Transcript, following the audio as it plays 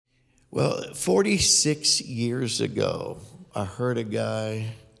Well, 46 years ago, I heard a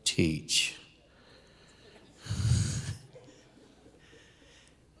guy teach.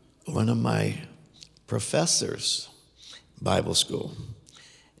 One of my professors, Bible school,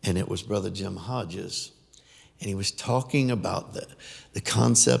 and it was Brother Jim Hodges, and he was talking about the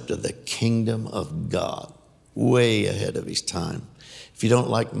concept of the kingdom of God, way ahead of his time. If you don't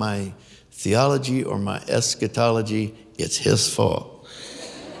like my theology or my eschatology, it's his fault.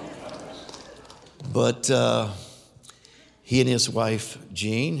 But he and his wife,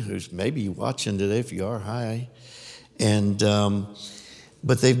 Jean, who's maybe watching today, if you are, hi. And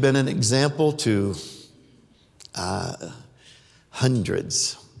but they've been an example to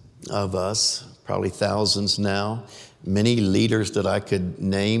hundreds of us, probably thousands now. Many leaders that I could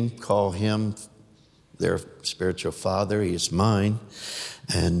name call him their spiritual father. He is mine.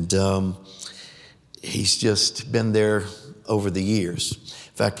 And he's just been there over the years.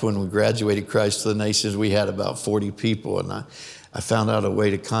 In fact, when we graduated Christ to the Nations, we had about 40 people. And I found out a way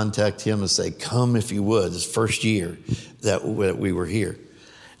to contact him and say, come if you would. This first year that we were here.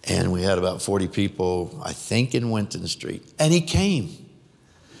 And we had about 40 people, I think, in Winton Street. And he came.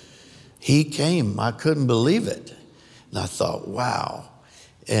 He came. I couldn't believe it. And I thought, wow.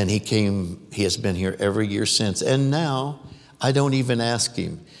 And he came. He has been here every year since. And now I don't even ask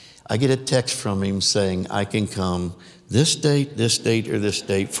him. I get a text from him saying, I can come this date, or this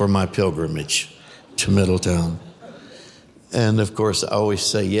date for my pilgrimage to Middletown. And of course, I always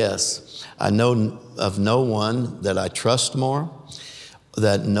say yes. I know of no one that I trust more,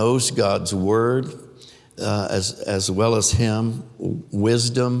 that knows God's word as well as him.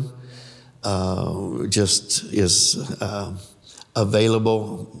 Wisdom just is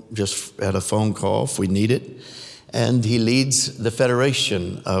available just at a phone call if we need it. And he leads the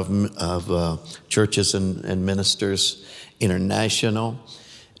Federation of Churches and Ministers International,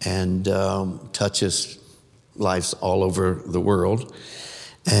 and touches lives all over the world.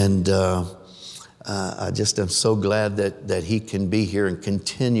 And I just am so glad that he can be here and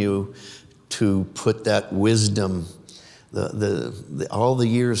continue to put that wisdom, all the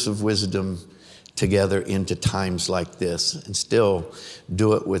years of wisdom together into times like this, and still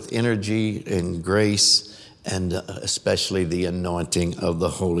do it with energy and grace, and especially the anointing of the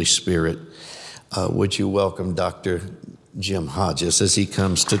Holy Spirit. Would you welcome Dr. Jim Hodges as he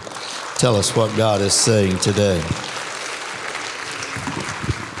comes to tell us what God is saying today.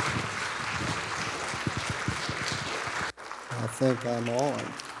 I think I'm on.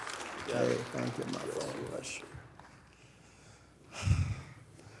 Hey, thank you, my friend. Bless you.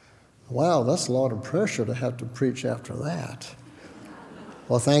 Wow, that's a lot of pressure to have to preach after that.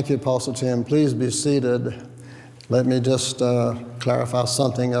 Well, thank you, Apostle Tim. Please be seated. Let me just clarify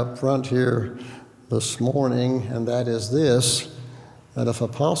something up front here this morning, and that is this, that if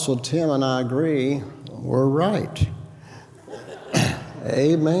Apostle Tim and I agree, we're right.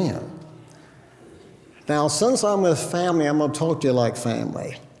 Amen. Now, since I'm with family, I'm going to talk to you like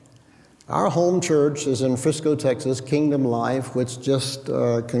family. Our home church is in Frisco, Texas, Kingdom Life, which just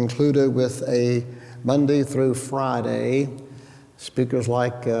concluded with a Monday through Friday. Speakers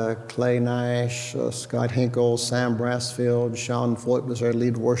like Clay Nash, Scott Hinkle, Sam Brassfield, Sean Foyt was our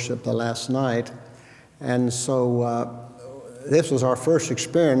lead worship the last night. And so this was our first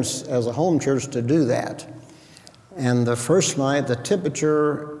experience as a home church to do that. And the first night, the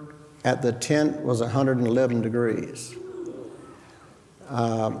temperature at the tent was 111 degrees.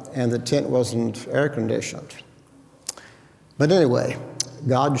 And the tent wasn't air conditioned. But anyway,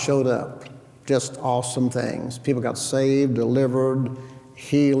 God showed up. Just awesome things. People got saved, delivered,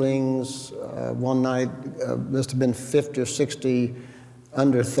 healings. One night, must have been 50 or 60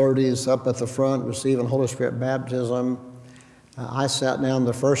 under 30s up at the front receiving Holy Spirit baptism. I sat down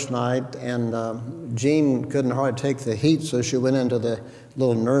the first night, and Jean couldn't hardly take the heat, so she went into the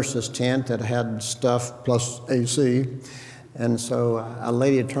little nurse's tent that had stuff plus AC. And so a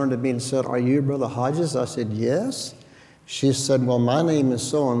lady turned to me and said, "Are you Brother Hodges?" I said, "Yes." She said, "Well, my name is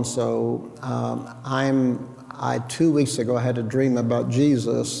so-and-so. 2 weeks ago, I had a dream about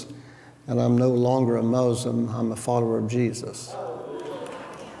Jesus, and I'm no longer a Muslim. I'm a follower of Jesus."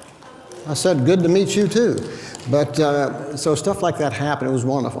 I said, "Good to meet you too." But so stuff like that happened. It was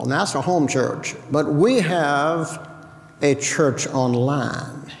wonderful. And that's our home church. But we have a church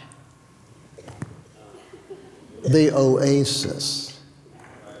online, the Oasis.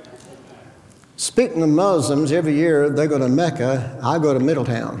 Speaking of Muslims, every year they go to Mecca, I go to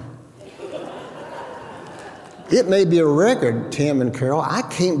Middletown. It may be a record, Tim and Carol. I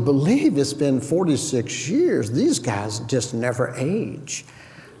can't believe it's been 46 years. These guys just never age.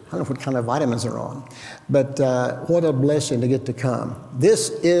 I don't know what kind of vitamins they're on. But what a blessing to get to come. This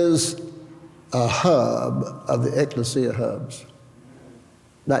is a hub of the ecclesia hubs.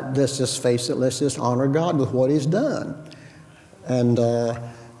 Let's just face it, let's just honor God with what he's done. And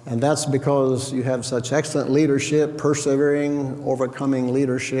that's because you have such excellent leadership, persevering, overcoming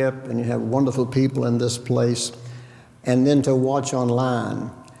leadership, and you have wonderful people in this place. And then to watch online.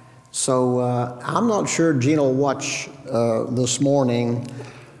 So I'm not sure Gina will watch this morning.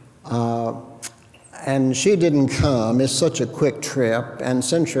 And she didn't come. It's such a quick trip. And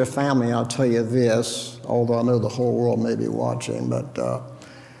since you're family, I'll tell you this, although I know the whole world may be watching, but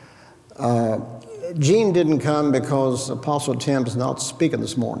Jean didn't come because Apostle Tim is not speaking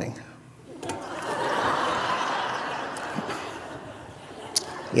this morning.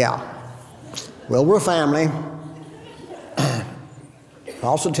 Yeah. Well, we're family.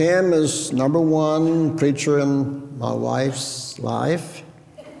 Apostle Tim is number one preacher in my wife's life.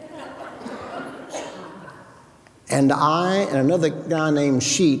 And I and another guy named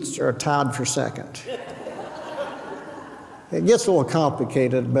Sheets are tied for second. It gets a little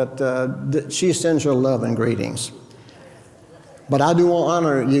complicated, but she sends her love and greetings. But I do want to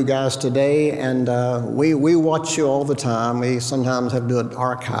honor you guys today, and we watch you all the time. We sometimes have to do it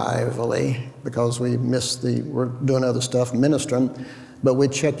archivally because we're doing other stuff, ministering, but we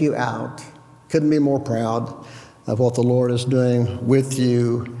check you out. Couldn't be more proud of what the Lord is doing with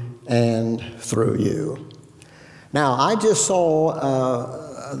you and through you. Now, I just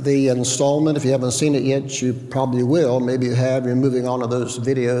saw the installment. If you haven't seen it yet, you probably will. Maybe you have. You're moving on to those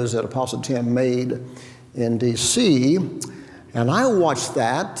videos that Apostle Tim made in D.C., and I watched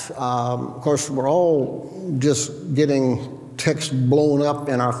that. Of course, we're all just getting texts blown up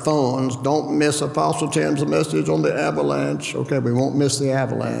in our phones. Don't miss Apostle Tim's message on the avalanche. Okay, we won't miss the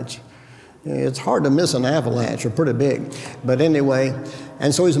avalanche. It's hard to miss an avalanche. They're pretty big. But anyway,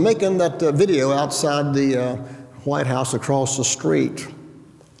 and so he's making that video outside the White House across the street.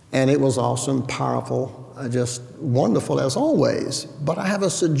 And it was awesome, powerful, just wonderful as always. But I have a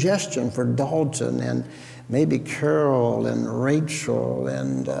suggestion for Dalton and maybe Carol and Rachel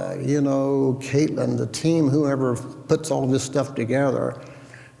and, Caitlin, the team, whoever puts all this stuff together.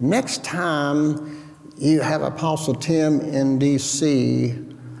 Next time you have Apostle Tim in D.C.,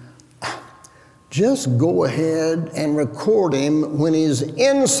 just go ahead and record him when he's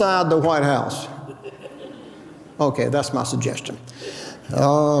inside the White House. Okay, that's my suggestion.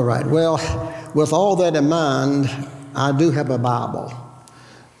 All right, well, with all that in mind, I do have a Bible.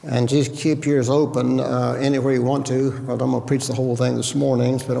 And just keep yours open anywhere you want to, but I'm going to preach the whole thing this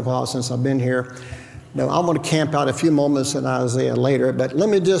morning. It's been a while since I've been here. Now, I'm going to camp out a few moments in Isaiah later, but let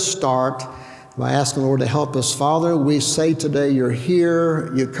me just start by asking the Lord to help us. Father, we say today you're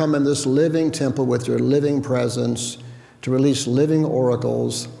here. You come in this living temple with your living presence to release living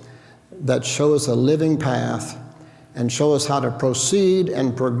oracles that show us a living path and show us how to proceed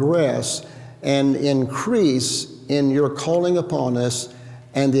and progress and increase in your calling upon us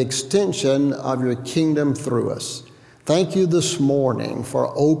and the extension of your kingdom through us. Thank you this morning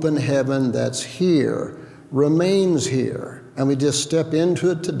for open heaven that's here, remains here, and we just step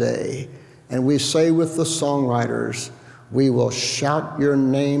into it today, and we say with the songwriters, we will shout your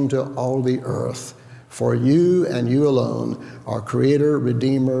name to all the earth, for you and you alone are Creator,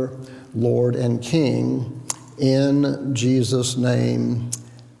 Redeemer, Lord, and King. In Jesus' name,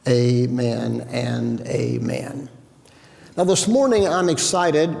 amen and amen. Now this morning I'm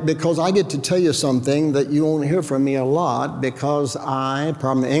excited because I get to tell you something that you won't hear from me a lot because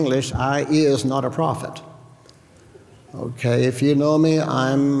pardon English, I is not a prophet. Okay, if you know me,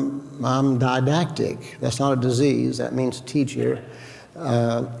 I'm didactic. That's not a disease, that means teacher.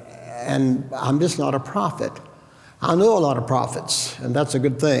 And I'm just not a prophet. I know a lot of prophets, and that's a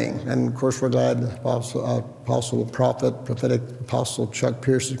good thing. And of course, we're glad prophetic apostle Chuck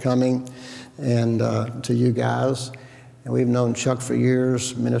Pierce is coming, and to you guys. And we've known Chuck for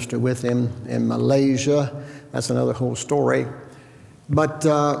years, ministered with him in Malaysia. That's another whole story. But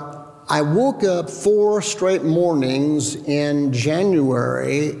I woke up 4 straight mornings in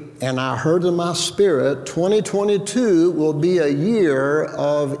January, and I heard in my spirit, 2022 will be a year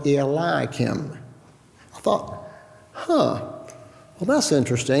of Eliakim. I thought, well, that's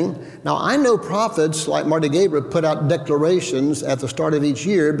interesting. Now, I know prophets like Marty Gabriel put out declarations at the start of each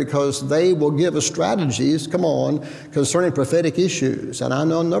year because they will give us strategies, concerning prophetic issues. And I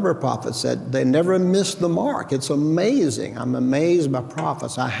know a number of prophets that they never miss the mark. It's amazing. I'm amazed by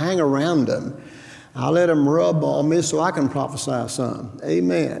prophets. I hang around them. I let them rub on me so I can prophesy some.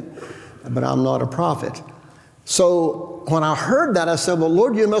 Amen. But I'm not a prophet. So when I heard that, I said, well,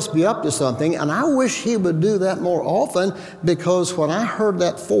 Lord, you must be up to something. And I wish he would do that more often, because when I heard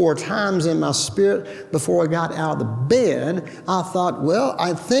that 4 times in my spirit before I got out of the bed, I thought, well,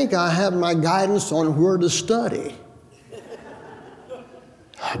 I think I have my guidance on where to study.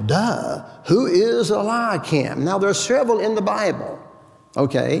 Duh. Who is Eliakim? Now, there's several in the Bible,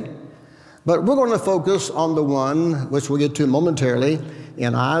 okay? But we're going to focus on the one which we'll get to momentarily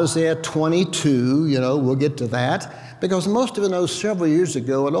in Isaiah 22. We'll get to that, because most of you know several years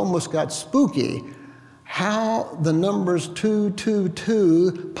ago it almost got spooky how the numbers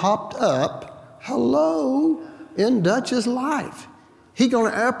 222 popped up, hello, in Dutch's life. He got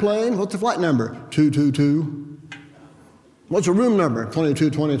on an airplane. What's the flight number? 222. What's the room number?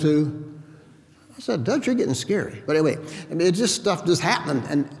 2222. I said, Dutch, you're getting scary. But anyway, stuff just happened,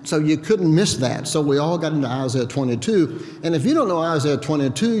 and so you couldn't miss that. So we all got into Isaiah 22. And if you don't know Isaiah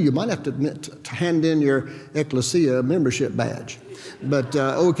 22, you might have to hand in your Ecclesia membership badge. But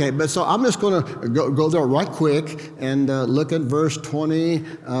so I'm just going to go there right quick and look at verse 20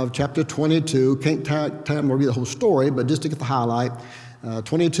 of chapter 22. Can't time to read the whole story, but just to get the highlight.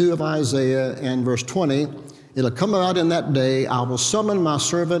 22 of Isaiah and verse 20. It'll come out in that day, I will summon my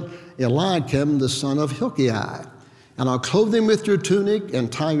servant Eliakim, the son of Hilkiah, and I'll clothe him with your tunic and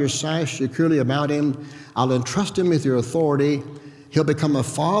tie your sash securely about him. I'll entrust him with your authority. He'll become a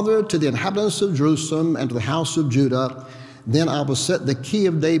father to the inhabitants of Jerusalem and to the house of Judah. Then I will set the key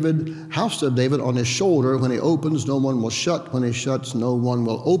of David, house of David, on his shoulder. When he opens, no one will shut. When he shuts, no one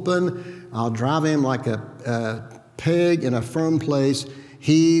will open. I'll drive him like a peg in a firm place.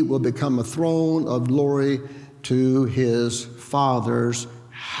 He will become a throne of glory to his father's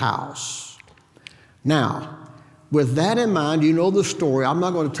house. Now, with that in mind, you know the story. I'm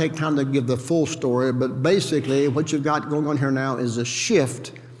not going to take time to give the full story, but basically what you've got going on here now is a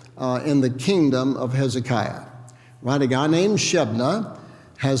shift in the kingdom of Hezekiah. Right? A guy named Shebna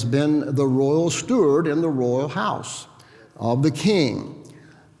has been the royal steward in the royal house of the king.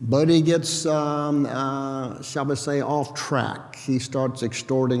 But he gets, shall we say, off track. He starts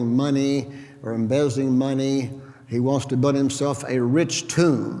extorting money or embezzling money. He wants to build himself a rich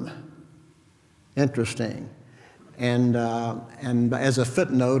tomb. Interesting. And as a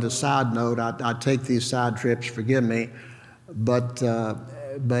footnote, a side note, I take these side trips, forgive me, but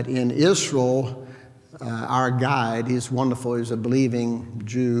in Israel, our guide, he's wonderful, he's a believing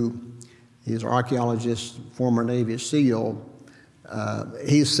Jew, he's an archaeologist, former Navy SEAL.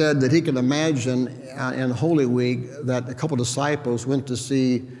 He said that he could imagine in Holy Week that a couple of disciples went to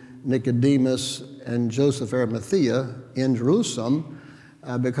see Nicodemus and Joseph Arimathea in Jerusalem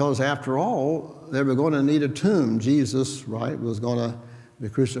because after all, they were going to need a tomb. Jesus, right, was going to be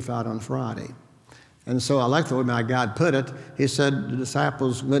crucified on Friday. And so I like the way my guide put it. He said the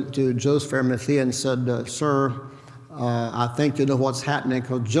disciples went to Joseph Arimathea and said, Sir, I think you know what's happening,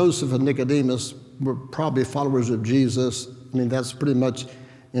 because Joseph and Nicodemus were probably followers of Jesus. I mean, that's pretty much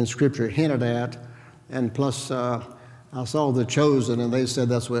in Scripture hinted at. And plus, I saw The Chosen, and they said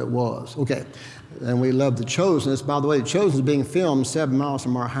that's what it was. Okay, and we love The Chosen. It's, by the way, The Chosen is being filmed 7 miles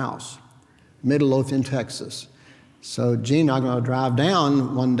from our house, Midlothian, Texas. So Gene and I are going to drive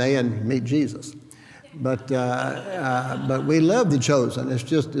down one day and meet Jesus. But we love The Chosen.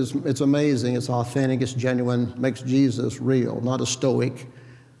 It's amazing. It's authentic. It's genuine. Makes Jesus real, not a stoic.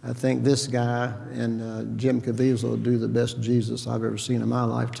 I think this guy and Jim Caviezel do the best Jesus I've ever seen in my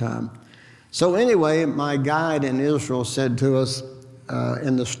lifetime. So anyway, my guide in Israel said to us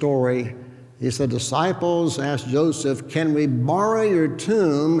in the story, he said, disciples asked Joseph, can we borrow your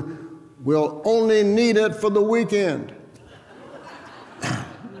tomb? We'll only need it for the weekend.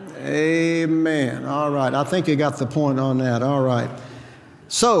 Amen. All right. I think you got the point on that. All right.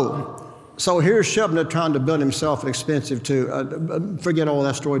 So here's Shebna trying to build himself an expensive tomb. Forget all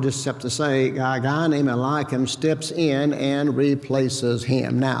that story, just except to say a guy named Eliakim steps in and replaces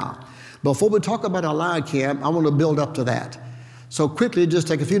him. Now, before we talk about Eliakim, I want to build up to that. So quickly, just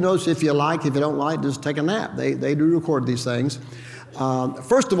take a few notes if you like. If you don't like, just take a nap. They do record these things.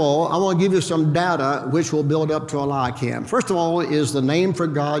 First of all, I want to give you some data which will build up to Eliakim. First of all is the name for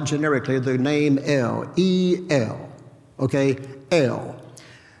God generically, the name El, E-L, okay, El.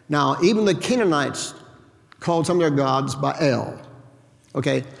 Now, even the Canaanites called some of their gods by El,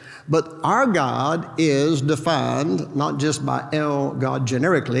 okay? But our God is defined not just by El, God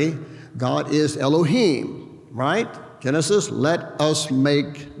generically. God is Elohim, right? Genesis, let us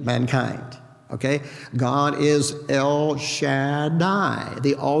make mankind. Okay? God is El Shaddai,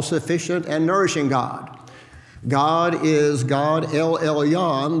 the all-sufficient and nourishing God. God is God El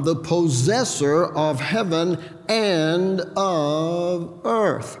Elyon, the possessor of heaven and of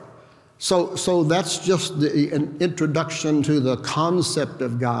earth. So that's just an introduction to the concept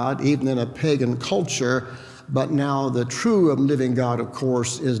of God, even in a pagan culture. But now the true and living God, of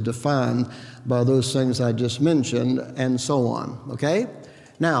course, is defined by those things I just mentioned, and so on, okay?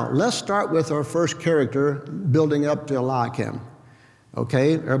 Now, let's start with our first character, building up to Eliakim.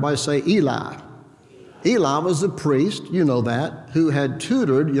 Okay, everybody say Eli. Eli was a priest, you know that, who had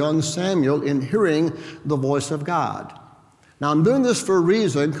tutored young Samuel in hearing the voice of God. Now, I'm doing this for a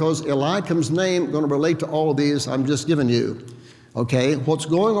reason, because Eliakim's name is going to relate to all of these I'm just giving you. Okay, what's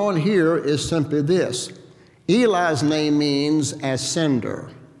going on here is simply this. Eli's name means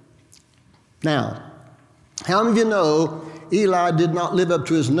ascender. Now, how many of you know Eli did not live up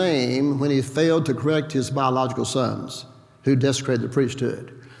to his name when he failed to correct his biological sons who desecrated the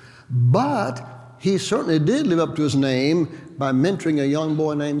priesthood? But he certainly did live up to his name by mentoring a young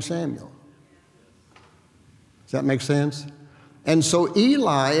boy named Samuel. Does that make sense? And so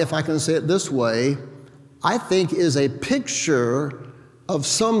Eli, if I can say it this way, I think is a picture of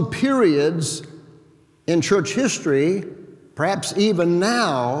some periods in church history, perhaps even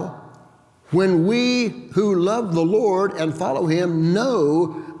now, when we who love the Lord and follow Him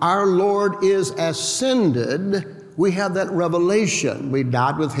know our Lord is ascended. We have that revelation. We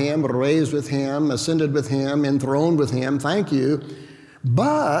died with Him, raised with Him, ascended with Him, enthroned with Him. Thank you.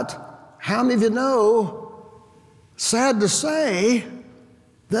 But how many of you know, sad to say,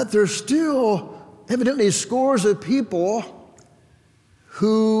 that there's still evidently scores of people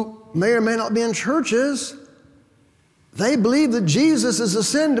who may or may not be in churches. They believe that Jesus is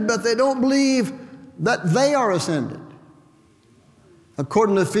ascended, but they don't believe that they are ascended.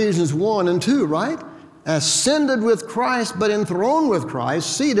 According to Ephesians 1 and 2, right? Ascended with Christ, but enthroned with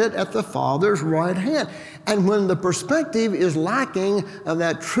Christ, seated at the Father's right hand. And when the perspective is lacking of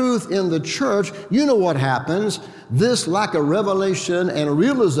that truth in the church, you know what happens. This lack of revelation and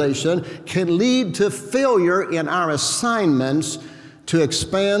realization can lead to failure in our assignments to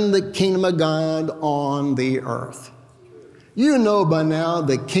expand the kingdom of God on the earth. You know by now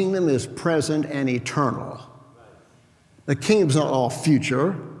the kingdom is present and eternal. The kingdom's not all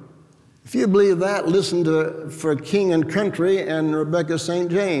future. If you believe that, listen to For King and Country and Rebecca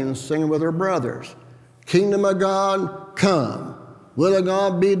St. James singing with her brothers. Kingdom of God, come. Will of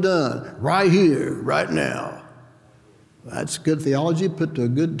God be done right here, right now. That's good theology put to a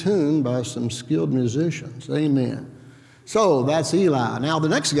good tune by some skilled musicians. Amen. So that's Eli. Now the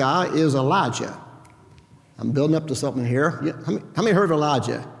next guy is Elijah. I'm building up to something here. How many heard of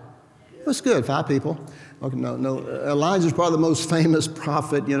Elijah? That's good, 5 people. Okay, no. Elijah's probably the most famous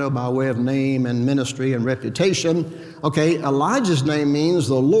prophet, by way of name and ministry and reputation. Okay, Elijah's name means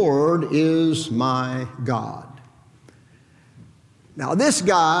the Lord is my God. Now this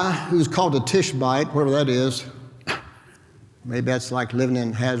guy who's called a Tishbite, wherever that is, maybe that's like living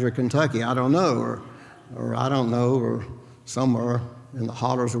in Hazard, Kentucky, I don't know, or I don't know, or somewhere in the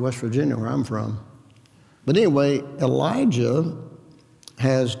hollers of West Virginia where I'm from. But anyway, Elijah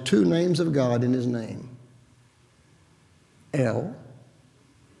has 2 names of God in his name. El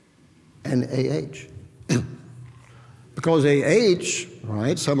and A-H. Because A-H,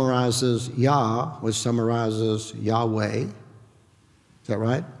 right, summarizes Yah, which summarizes Yahweh. Is that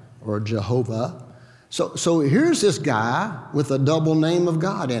right? Or Jehovah. So here's this guy with a double name of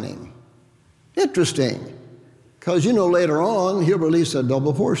God in him. Interesting. Because later on, he'll release a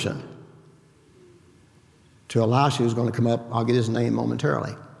double portion. To Elisha, who's going to come up, I'll get his name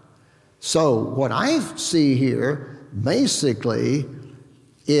momentarily. So what I see here basically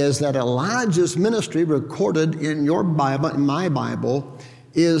is that Elijah's ministry recorded in your Bible, in my Bible,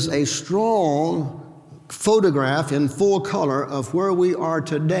 is a strong photograph in full color of where we are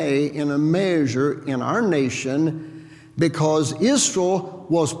today in a measure in our nation, because Israel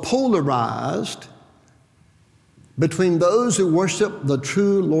was polarized between those who worship the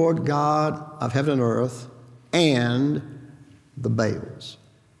true Lord God of heaven and earth and the Baals.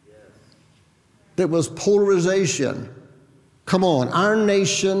 There was polarization. Come on, our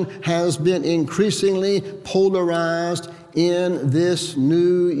nation has been increasingly polarized in this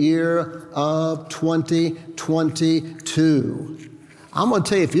new year of 2022. I'm going to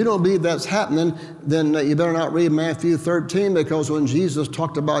tell you, if you don't believe that's happening, then you better not read Matthew 13, because when Jesus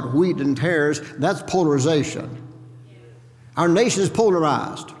talked about wheat and tares, that's polarization. Our nation is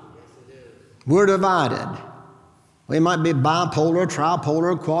polarized. We're divided. We might be bipolar,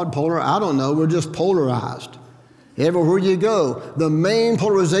 tripolar, quadpolar, I don't know. We're just polarized. Everywhere you go, the main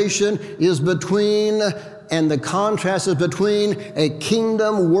polarization is between And the contrast is between a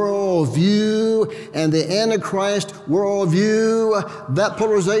kingdom worldview and the Antichrist worldview. That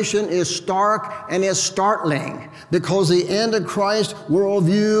polarization is stark and is startling because the Antichrist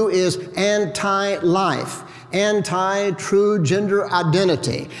worldview is anti-life, anti-true gender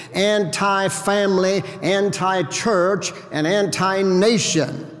identity, anti-family, anti-church, and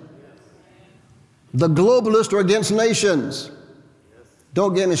anti-nation. The globalists are against nations.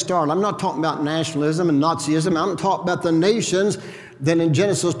 Don't get me started. I'm not talking about nationalism and Nazism. I'm talking about the nations. Then in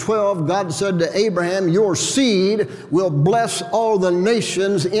Genesis 12, God said to Abraham, your seed will bless all the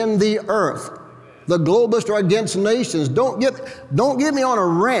nations in the earth. The globalists are against nations. Don't get me on a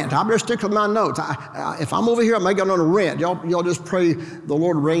rant. I better stick with my notes. If I'm over here, I may get on a rant. Y'all just pray the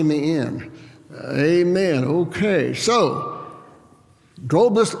Lord rein me in. Amen. Okay. So,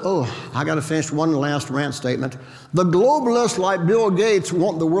 globalists, I got to finish one last rant statement. The globalists, like Bill Gates,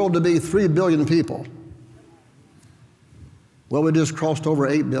 want the world to be 3 billion people. Well, we just crossed over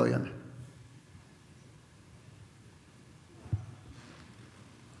 8 billion.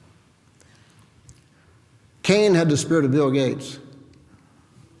 Cain had the spirit of Bill Gates.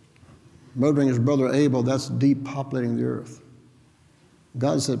 Murdering his brother Abel, that's depopulating the earth.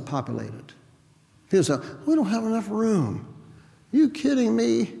 God said, populate it. People say, we don't have enough room. You kidding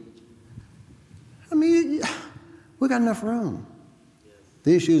me? I mean, we got enough room.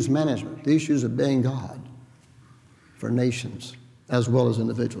 The issue is management. The issue is obeying God for nations as well as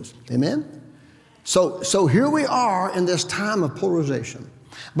individuals. Amen? So here we are in this time of polarization.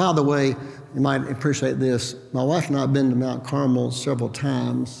 By the way, you might appreciate this. My wife and I have been to Mount Carmel several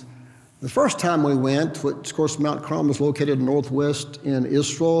times. The first time we went, which of course Mount Carmel is located northwest in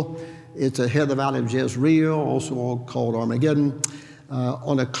Israel. It's ahead of the valley of Jezreel, also called Armageddon.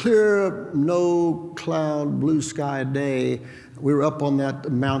 On a clear, no cloud, blue sky day, we were up on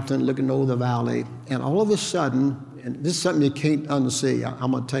that mountain looking over the valley, and all of a sudden, and this is something you can't unsee.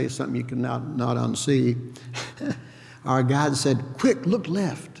 I'm going to tell you something you can not unsee. Our guide said, quick, look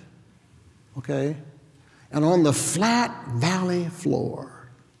left, okay? And on the flat valley floor,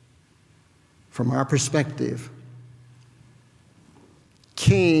 from our perspective,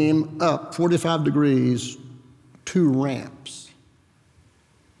 came up 45 degrees 2 ramps.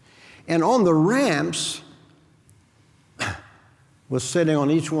 And on the ramps was sitting on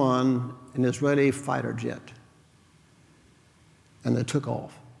each one an Israeli fighter jet. And they took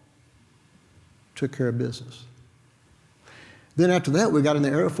off, took care of business. Then after that, we got in the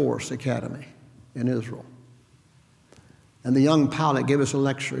Air Force Academy in Israel. And the young pilot gave us a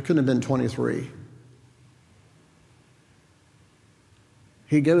lecture. It couldn't have been 23.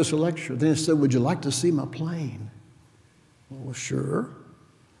 He gave us a lecture. Then he said, would you like to see my plane? Well, sure.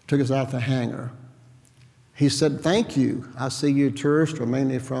 Took us out the hangar. He said, thank you. I see you tourists are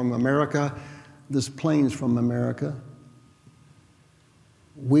mainly from America. This plane's from America.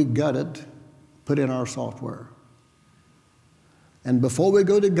 We gut it, put in our software. And before we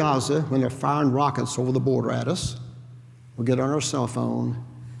go to Gaza, when they're firing rockets over the border at us, we get on our cell phone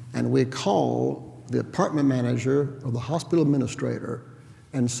and we call the apartment manager or the hospital administrator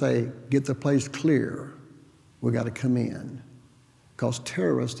and say, get the place clear. We got to come in. Because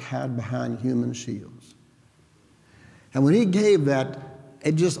terrorists hide behind human shields. And when he gave that,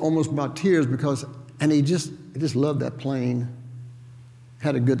 it just almost brought tears because, and he just loved that plane,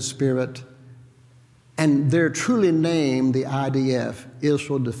 had a good spirit. And they're truly named the IDF,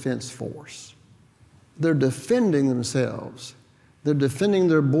 Israel Defense Force. They're defending themselves. They're defending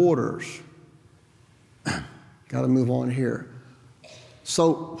their borders. Got to move on here.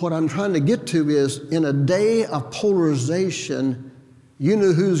 So what I'm trying to get to is, in a day of polarization, you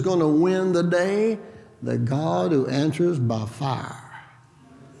know who's going to win the day? The God who answers by fire.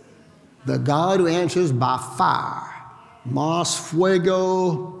 The God who answers by fire. Más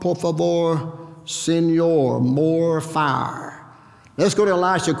fuego, por favor, Señor, more fire. Let's go to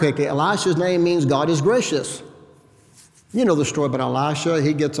Elisha quickly. Elisha's name means God is gracious. You know the story about Elisha.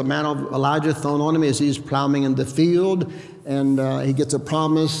 He gets a mantle of Elijah thrown on him as he's plowing in the field. And he gets a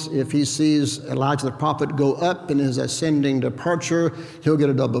promise if he sees Elijah the prophet go up in his ascending departure, he'll get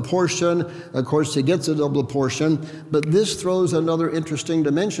a double portion. Of course, he gets a double portion. But this throws another interesting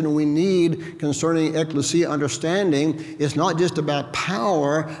dimension we need concerning ecclesia understanding. It's not just about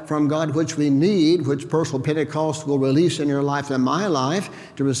power from God, which we need, which personal Pentecost will release in your life and my life,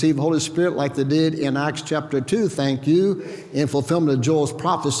 to receive the Holy Spirit like they did in Acts chapter 2, thank you, in fulfillment of Joel's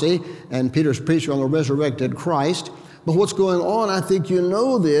prophecy and Peter's preaching on the resurrected Christ. But what's going on, I think you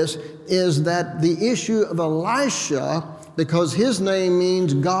know this, is that the issue of Elisha, because his name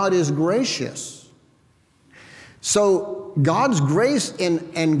means God is gracious. So God's grace,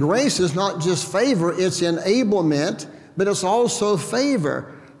 and grace is not just favor, it's enablement, but it's also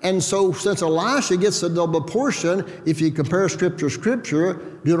favor. And so since Elisha gets a double portion, if you compare scripture,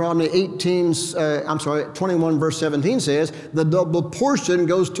 Deuteronomy 21 verse 17 says, the double portion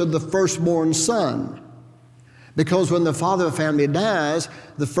goes to the firstborn son. Because when the father of a family dies,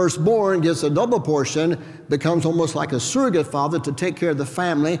 the firstborn gets a double portion, becomes almost like a surrogate father to take care of the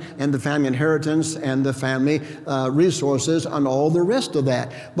family and the family inheritance and the family resources and all the rest of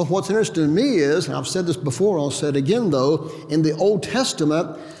that. But what's interesting to me is, and I've said this before, I'll say it again though, in the Old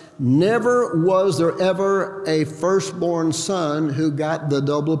Testament, never was there ever a firstborn son who got the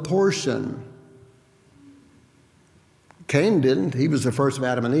double portion. Cain didn't. He was the first of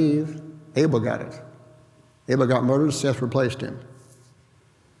Adam and Eve. Abel got it. Abel got murdered, Seth replaced him.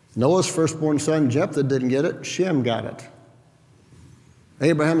 Noah's firstborn son, Jephthah, didn't get it. Shem got it.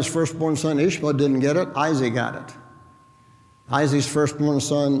 Abraham's firstborn son, Ishmael, didn't get it. Isaac got it. Isaac's firstborn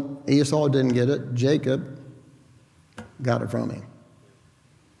son, Esau, didn't get it. Jacob got it from him.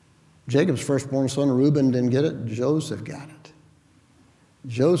 Jacob's firstborn son, Reuben, didn't get it. Joseph got it.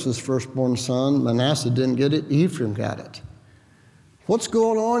 Joseph's firstborn son, Manasseh, didn't get it. Ephraim got it. What's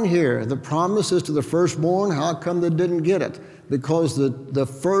going on here? The promise is to the firstborn. How come they didn't get it? Because the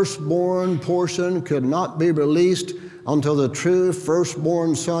firstborn portion could not be released until the true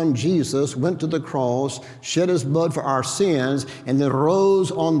firstborn son, Jesus, went to the cross, shed his blood for our sins, and then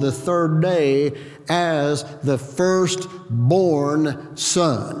rose on the third day as the firstborn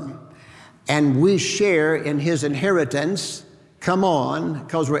son. And we share in his inheritance. Come on,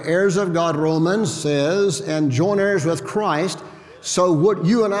 because we're heirs of God, Romans says, and joint heirs with Christ. So what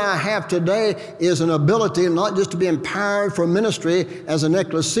you and I have today is an ability not just to be empowered for ministry as an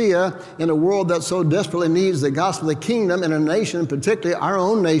ecclesia in a world that so desperately needs the gospel of the kingdom, in a nation, particularly our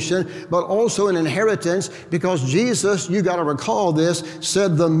own nation, but also an inheritance, because Jesus, you got to recall this,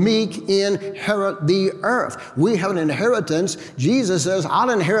 said the meek inherit the earth. We have an inheritance. Jesus says,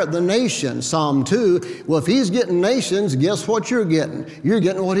 I'll inherit the nation, Psalm 2. Well, if he's getting nations, guess what you're getting? You're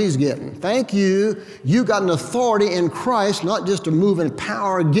getting what he's getting. Thank you. You got an authority in Christ, not just to move in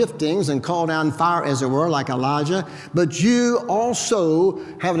power giftings and call down fire, as it were, like Elijah, but you also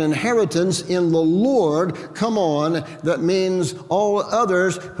have an inheritance in the Lord. Come on, that means all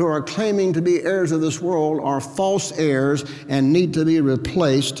others who are claiming to be heirs of this world are false heirs and need to be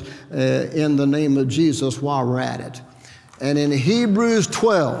replaced in the name of Jesus while we're at it. And in Hebrews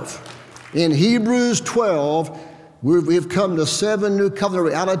 12, we've come to 7 new covenant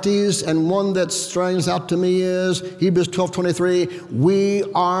realities, and one that strains out to me is Hebrews 12:23. We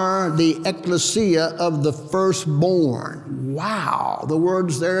are the ecclesia of the firstborn. Wow, the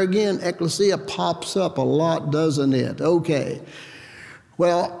words there again, ecclesia, pops up a lot, doesn't it? Okay.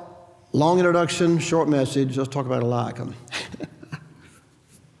 Well, long introduction, short message. Let's talk about Eliakim.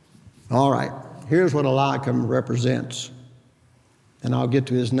 All right, here's what Eliakim represents, and I'll get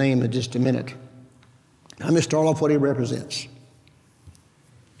to his name in just a minute. Let me start off what he represents.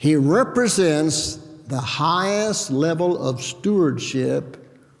 He represents the highest level of stewardship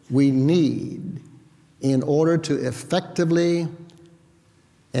we need in order to effectively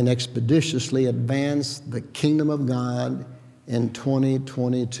and expeditiously advance the kingdom of God in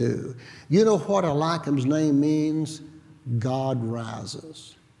 2022. You know what Eliakim's name means? God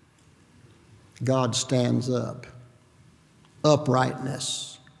rises. God stands up. Uprightness.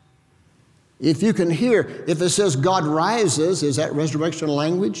 If you can hear, if it says God rises, is that resurrection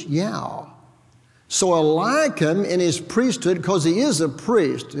language? Yeah. So Eliakim in his priesthood, because he is a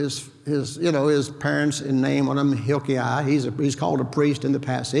priest, his parents in name on him, Hilkiah, he's called a priest in the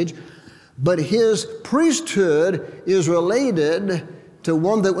passage, but his priesthood is related to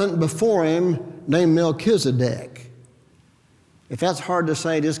one that went before him named Melchizedek. If that's hard to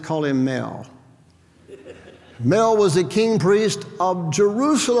say, just call him Mel. Mel was the king priest of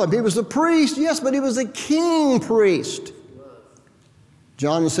Jerusalem. He was a priest, yes, but he was a king priest.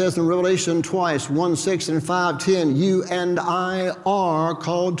 John says in Revelation twice, 1:6 and 5:10, you and I are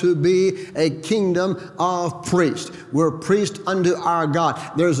called to be a kingdom of priests. We're priests unto our God.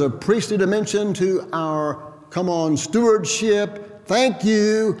 There's a priestly dimension to our, stewardship. Thank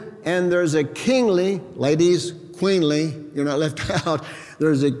you. And there's a kingly, ladies, queenly, you're not left out.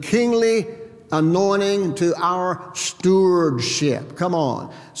 There's a kingly anointing to our stewardship. Come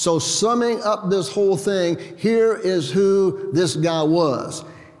on. So summing up this whole thing, here is who this guy was.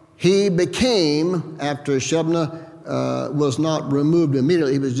 He became, after Shebna was not removed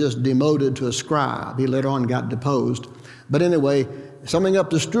immediately, he was just demoted to a scribe. He later on got deposed. But anyway, summing up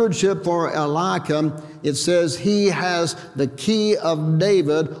the stewardship for Eliakim, it says he has the key of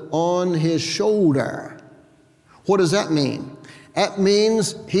David on his shoulder. What does that mean? That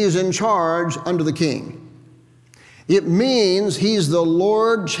means he's in charge under the king. It means he's the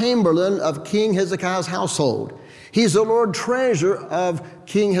Lord Chamberlain of King Hezekiah's household. He's the Lord Treasurer of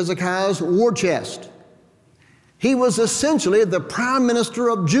King Hezekiah's war chest. He was essentially the prime minister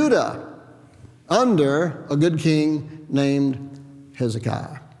of Judah under a good king named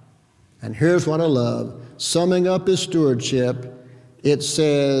Hezekiah. And here's what I love. Summing up his stewardship, it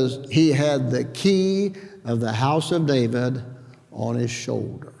says he had the key of the house of David on his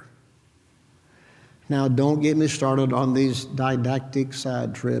shoulder. Now, don't get me started on these didactic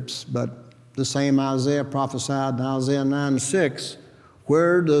side trips, but the same Isaiah prophesied in Isaiah 9:6,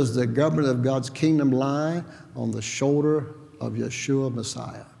 where does the government of God's kingdom lie? On the shoulder of Yeshua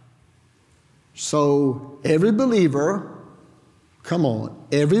Messiah. So every believer, come on,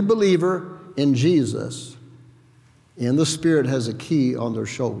 every believer in Jesus, in the Spirit, has a key on their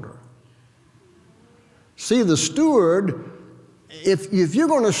shoulder. See, the steward, if you're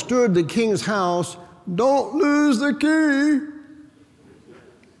going to steward the king's house, don't lose the key.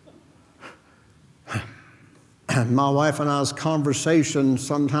 My wife and I's conversation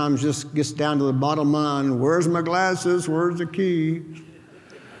sometimes just gets down to the bottom line. Where's my glasses? Where's the key?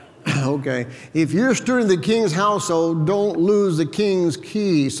 Okay. If you're stewarding the king's household, don't lose the king's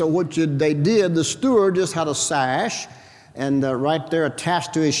key. So what they did, the steward just had a sash, and right there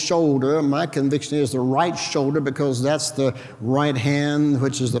attached to his shoulder, my conviction is the right shoulder, because that's the right hand,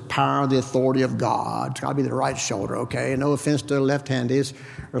 which is the power, the authority of God. It's got to be the right shoulder, okay? No offense to left-handies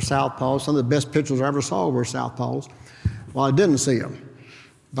or southpaws. Some of the best pitchers I ever saw were southpaws. Well, I didn't see them,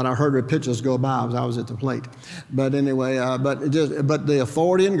 but I heard their pitches go by as I was at the plate. But anyway, but the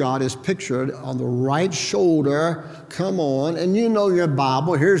authority in God is pictured on the right shoulder. Come on, and you know your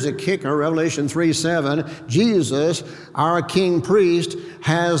Bible. Here's a kicker, Revelation 3:7. Jesus, our king priest,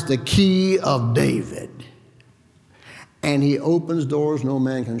 has the key of David. And he opens doors no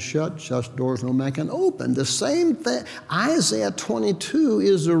man can shut, shuts doors no man can open. The same thing, Isaiah 22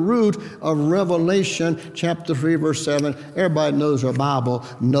 is the root of Revelation chapter 3, verse 7. Everybody knows their Bible,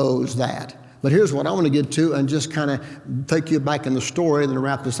 knows that. But here's what I want to get to and just kind of take you back in the story and then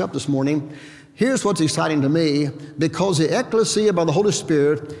wrap this up this morning. Here's what's exciting to me. Because the ecclesia by the Holy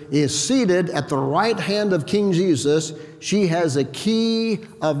Spirit is seated at the right hand of King Jesus, she has a key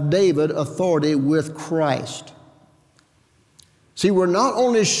of David authority with Christ. See, we're not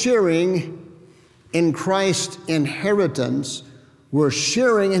only sharing in Christ's inheritance, we're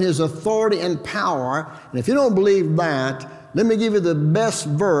sharing in his authority and power. And if you don't believe that, let me give you the best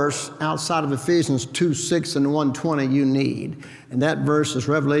verse outside of Ephesians 2:6 and 1:20 you need. And that verse is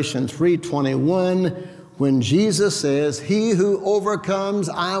Revelation 3:21, when Jesus says, "He who overcomes,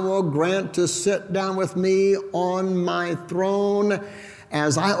 I will grant to sit down with me on my throne,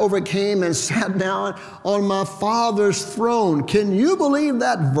 as I overcame and sat down on my Father's throne." Can you believe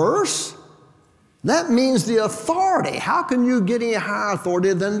that verse? That means the authority. How can you get any higher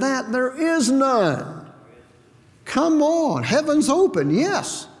authority than that? There is none. Come on, heaven's open,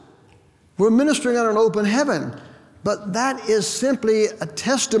 yes. We're ministering on an open heaven. But that is simply a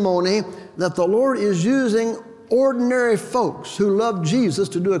testimony that the Lord is using ordinary folks who love Jesus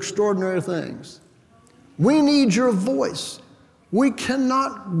to do extraordinary things. We need your voice. We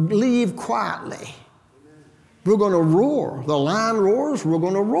cannot leave quietly. We're going to roar. The lion roars, we're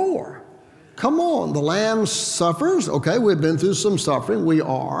going to roar. Come on, the lamb suffers. Okay, we've been through some suffering. We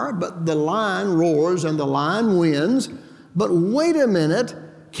are, but the lion roars and the lion wins. But wait a minute.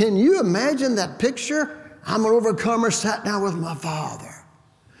 Can you imagine that picture? I'm an overcomer, sat down with my Father.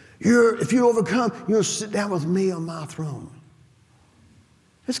 If you overcome, you'll sit down with me on my throne.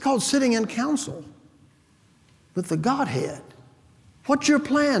 It's called sitting in council with the Godhead. What's your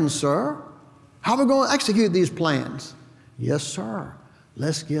plan, sir? How are we going to execute these plans? Yes, sir.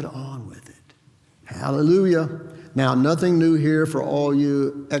 Let's get on with it. Hallelujah. Now, nothing new here for all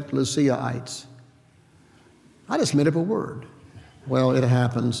you ecclesiaites. I just made up a word. Well, it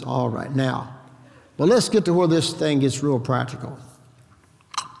happens. All right. Now, well, let's get to where this thing gets real practical.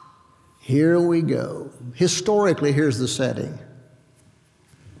 Here we go. Historically, here's the setting.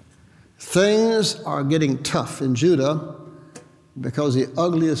 Things are getting tough in Judah because the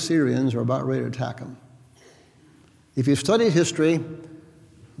ugly Assyrians are about ready to attack them. If you study history,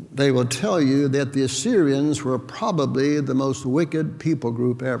 they will tell you that the Assyrians were probably the most wicked people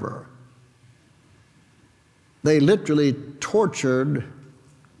group ever. They literally tortured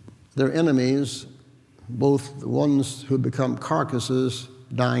their enemies, both the ones who become carcasses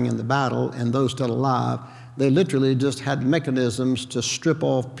dying in the battle and those still alive. They literally just had mechanisms to strip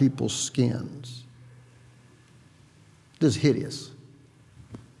off people's skins. Just hideous.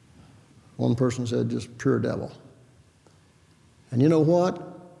 One person said just pure devil. And you know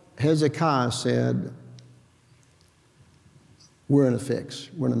what? Hezekiah said, we're in a fix.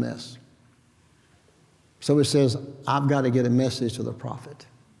 We're in a mess. So he says, I've got to get a message to the prophet.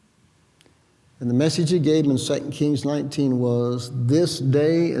 And the message he gave him in 2 Kings 19 was, this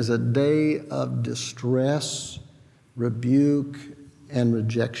day is a day of distress, rebuke, and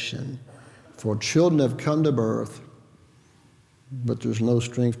rejection. For children have come to birth, but there's no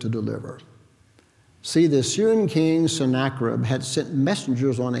strength to deliver. See, the Assyrian king Sennacherib had sent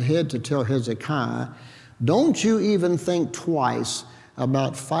messengers on ahead to tell Hezekiah, don't you even think twice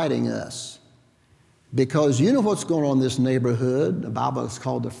about fighting us. Because you know what's going on in this neighborhood. The Bible is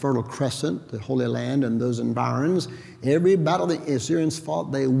called the Fertile Crescent, the Holy Land, and those environs. Every battle the Assyrians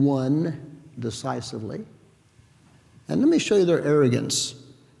fought, they won decisively. And let me show you their arrogance.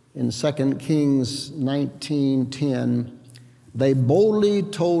 In 2 Kings 19:10, they boldly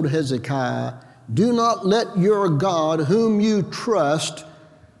told Hezekiah, do not let your God, whom you trust,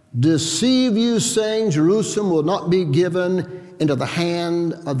 deceive you, saying Jerusalem will not be given into the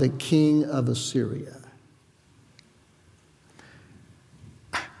hand of the king of Assyria.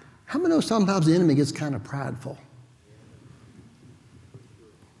 How many know sometimes the enemy gets kind of prideful?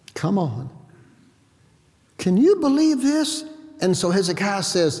 Come on. Can you believe this? And so Hezekiah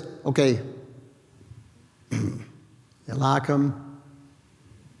says, okay, Eliakim,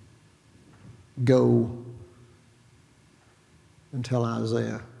 go and tell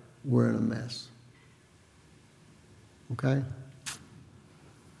Isaiah we're in a mess. Okay?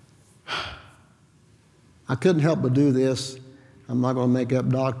 I couldn't help but do this. I'm not going to make up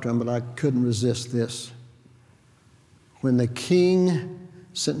doctrine, but I couldn't resist this. When the king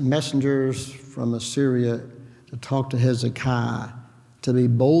sent messengers from Assyria to talk to Hezekiah, to be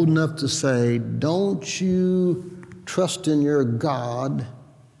bold enough to say, don't you trust in your God,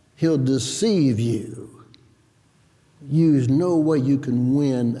 he'll deceive you. There's no way you can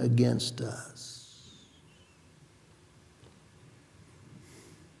win against us.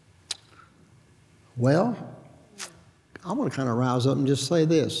 Well, I want to kind of rouse up and just say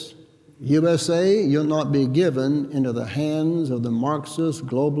this. USA, you'll not be given into the hands of the Marxists,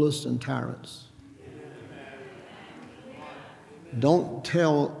 globalists, and tyrants. Don't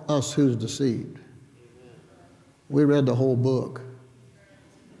tell us who's deceived. We read the whole book.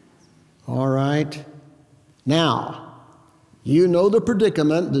 All right. Now, you know the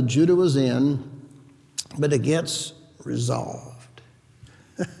predicament that Judah was in, but it gets resolved.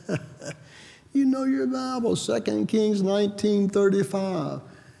 You know your Bible, 2 Kings 19:35.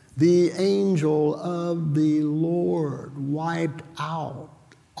 The angel of the Lord wiped out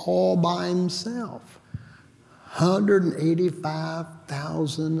all by himself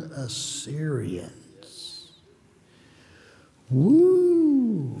 185,000 Assyrians.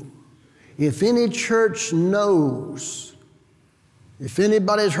 Woo! If any church knows, if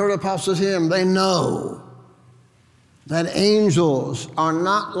anybody's heard Apostles' hymn, they know that angels are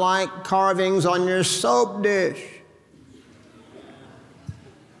not like carvings on your soap dish.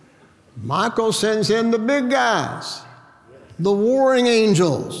 Michael sends in the big guys, the warring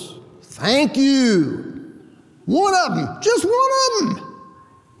angels. Thank you. One of them, just one of them.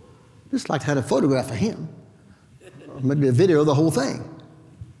 Just like to have a photograph of him, or maybe a video of the whole thing.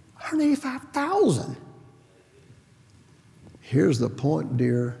 185,000. Here's the point,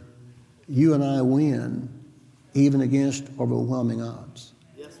 dear. You and I win even against overwhelming odds.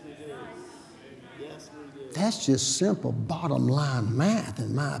 Yes, we do. Yes, we do. That's just simple bottom line math,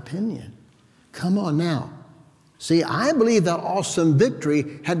 in my opinion. Come on now. See, I believe that awesome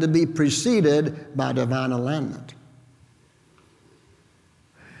victory had to be preceded by divine alignment.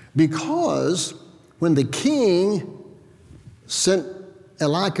 Because when the king sent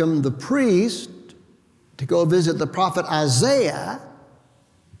Eliakim the priest to go visit the prophet Isaiah,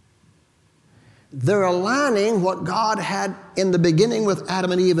 they're aligning what God had in the beginning with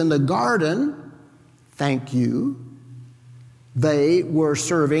Adam and Eve in the garden. Thank you. They were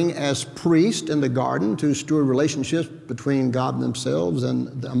serving as priests in the garden to steward relationships between God and themselves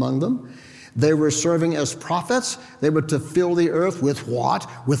and among them. They were serving as prophets. They were to fill the earth with what?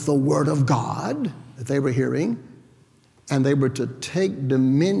 With the word of God that they were hearing. And they were to take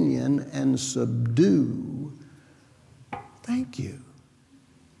dominion and subdue. Thank you.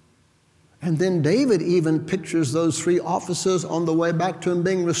 And then David even pictures those three offices on the way back to him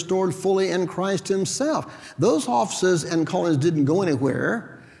being restored fully in Christ himself. Those offices and callings didn't go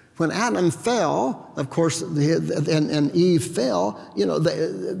anywhere. When Adam fell, of course, and Eve fell,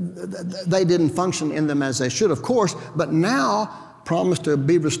 they didn't function in them as they should, of course. But now, promised to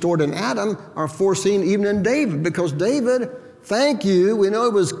be restored in Adam are foreseen even in David, because David thank you. We know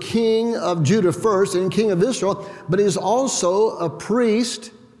he was king of Judah first and king of Israel, but he's also a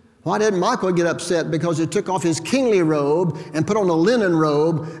priest. Why didn't Michael get upset? Because he took off his kingly robe and put on a linen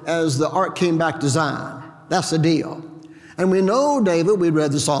robe as the ark came back to Zion. That's the deal. And we know David, we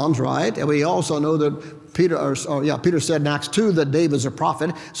read the Psalms, right? And we also know that Peter said in Acts 2 that David's a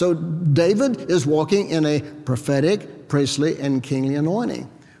prophet. So David is walking in a prophetic, priestly, and kingly anointing.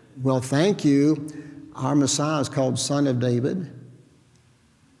 Well, thank you. Our Messiah is called Son of David.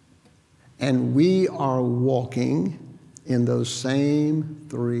 And we are walking in those same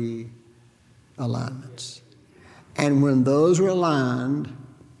three alignments. And when those are aligned,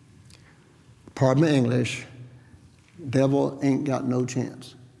 pardon my English, devil ain't got no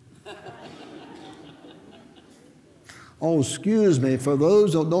chance. Oh, excuse me, for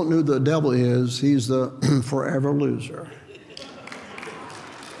those that don't know who the devil is, he's the forever loser.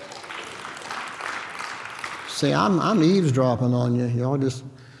 See, I'm eavesdropping on you. Y'all just,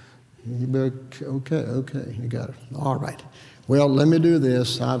 you better, okay, you got it. All right. Well, let me do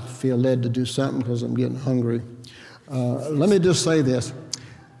this. I feel led to do something because I'm getting hungry. Let me just say this.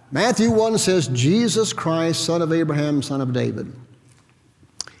 Matthew 1 says, Jesus Christ, son of Abraham, son of David.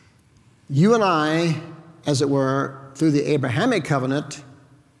 You and I, as it were, through the Abrahamic covenant,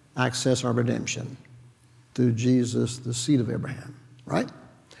 access our redemption through Jesus, the seed of Abraham, right?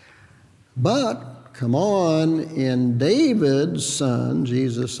 But, come on, in David's son,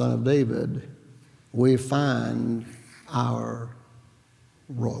 Jesus, son of David, we find our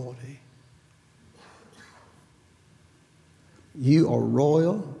royalty. You are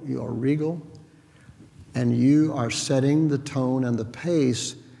royal, you are regal, and you are setting the tone and the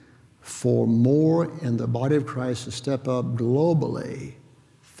pace for more in the body of Christ to step up globally.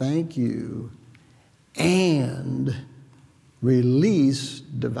 Thank you. And release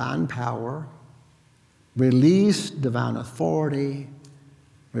divine power, release divine authority,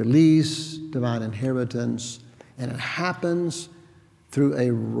 release divine inheritance, and it happens through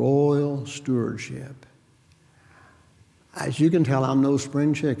a royal stewardship. As you can tell, I'm no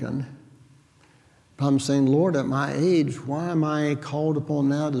spring chicken. But I'm saying, Lord, at my age, why am I called upon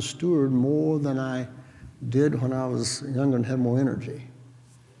now to steward more than I did when I was younger and had more energy?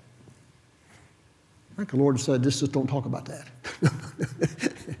 Like the Lord said, just don't talk about that.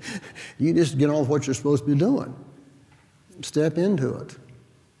 You just get on with what you're supposed to be doing. Step into it.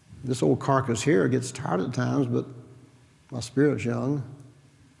 This old carcass here gets tired at times, but my spirit's young.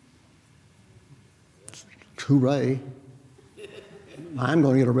 Hooray. I'm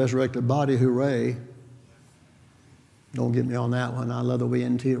going to get a resurrected body, hooray. Don't get me on that one. I love the way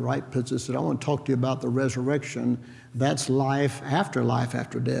N.T. Wright puts it. I want to talk to you about the resurrection. That's life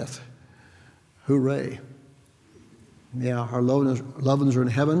after death. Hooray. Yeah, our loved ones are in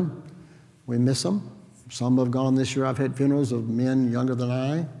heaven. We miss them. Some have gone this year. I've had funerals of men younger than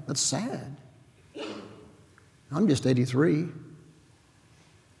I. That's sad. I'm just 83.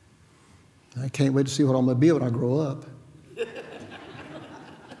 I can't wait to see what I'm going to be when I grow up.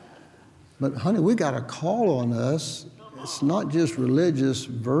 But honey, we got a call on us. It's not just religious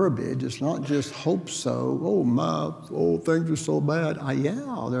verbiage. It's not just hope so. Things are so bad.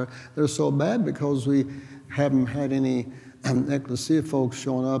 They're so bad because we haven't had any ecclesia folks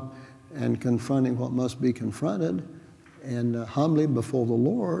showing up and confronting what must be confronted and humbly before the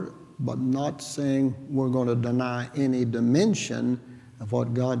Lord, but not saying we're going to deny any dimension of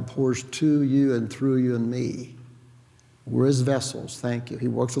what God pours to you and through you and me. We're his vessels, thank you. He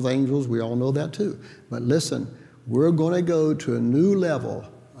works with angels, we all know that too. But listen, we're going to go to a new level.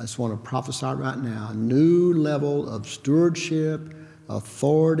 I just want to prophesy right now, a new level of stewardship,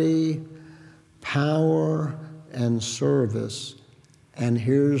 authority, power, and service. And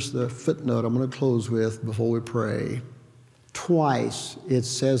here's the footnote I'm going to close with before we pray. Twice it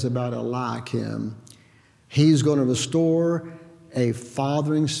says about Eliakim, he's going to restore a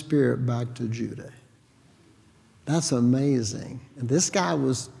fathering spirit back to Judah. That's amazing. And this guy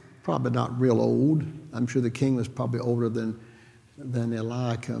was probably not real old. I'm sure the king was probably older than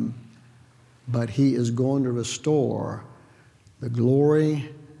Eliakim. But he is going to restore the glory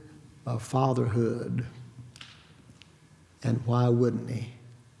of fatherhood. And why wouldn't he?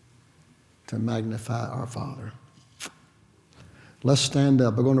 To magnify our Father. Let's stand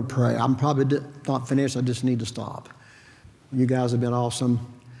up. We're going to pray. I'm probably not finished. I just need to stop. You guys have been awesome.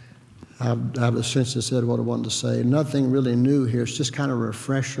 I've essentially said what I wanted to say. Nothing really new here. It's just kind of a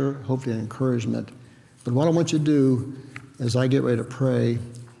refresher, hopefully an encouragement. But what I want you to do as I get ready to pray,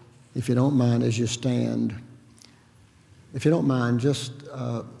 if you don't mind, as you stand, if you don't mind, just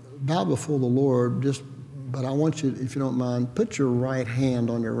bow before the Lord. But I want you, if you don't mind, put your right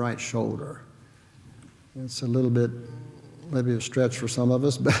hand on your right shoulder. It's a little bit maybe a stretch for some of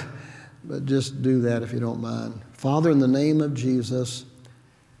us, but just do that if you don't mind. Father, in the name of Jesus,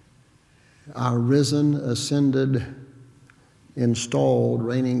 our risen, ascended, installed,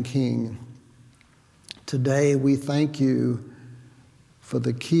 reigning King, today we thank you for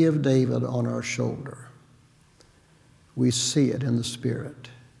the key of David on our shoulder. We see it in the Spirit.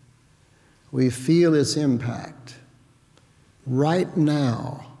 We feel its impact. Right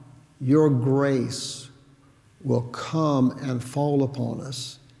now, your grace will come and fall upon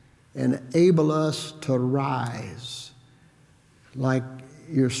us, enable us to rise. Like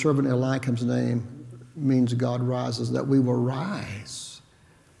your servant Eliakim's name means God rises, that we will rise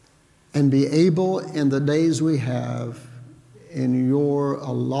and be able in the days we have in your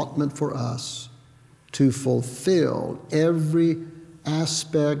allotment for us to fulfill every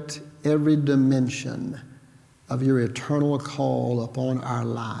aspect, every dimension of your eternal call upon our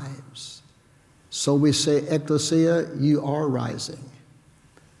lives. So we say, Ecclesia, you are rising.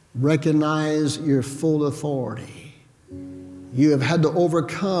 Recognize your full authority. You have had to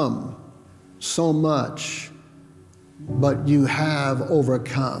overcome so much, but you have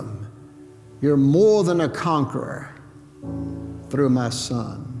overcome. You're more than a conqueror through my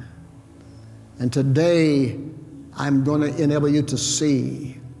Son. And today, I'm going to enable you to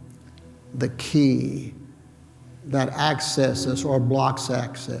see the key that accesses or blocks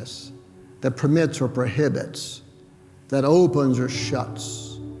access, that permits or prohibits, that opens or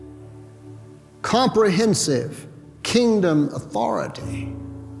shuts. Comprehensive kingdom authority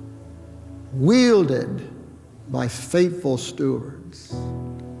wielded by faithful stewards.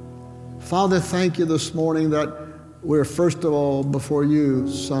 Father, thank you this morning that we're first of all before you,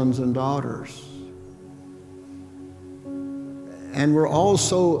 sons and daughters. And we're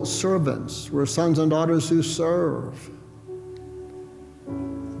also servants. We're sons and daughters who serve.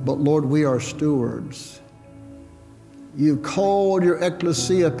 But Lord, we are stewards. You've called your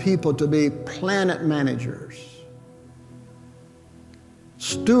ecclesia people to be planet managers,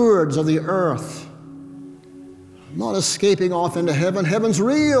 stewards of the earth, not escaping off into heaven. Heaven's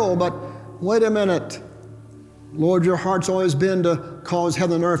real, but wait a minute. Lord, your heart's always been to cause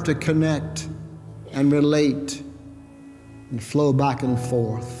heaven and earth to connect and relate and flow back and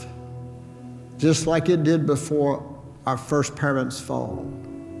forth, just like it did before our first parents' fall.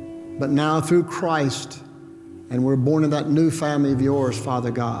 But now through Christ, and we're born in that new family of yours,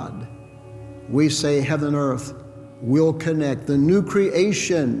 Father God, we say heaven and earth will connect. The new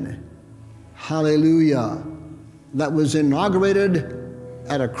creation, hallelujah, that was inaugurated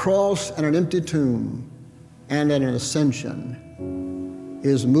at a cross and an empty tomb and at an ascension,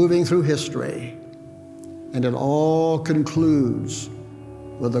 is moving through history. And it all concludes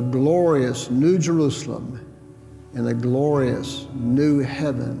with a glorious new Jerusalem and a glorious new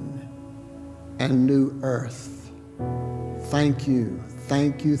heaven and new earth. Thank you,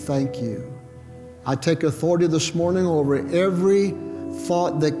 thank you, thank you. I take authority this morning over every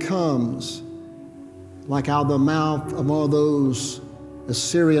thought that comes like out of the mouth of one of those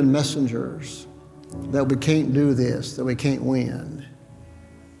Assyrian messengers that we can't do this, that we can't win.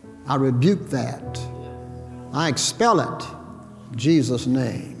 I rebuke that. I expel it in Jesus'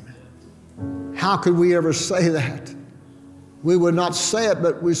 name. How could we ever say that? We would not say it,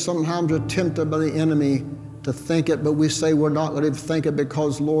 but we sometimes are tempted by the enemy to think it, but we say we're not going to think it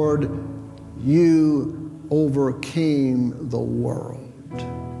because, Lord, you overcame the world.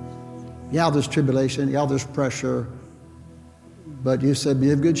 Yeah, there's tribulation, yeah, there's pressure, but you said,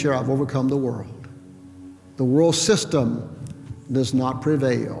 be of good cheer, I've overcome the world. The world system does not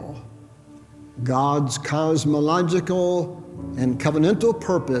prevail. God's cosmological and covenantal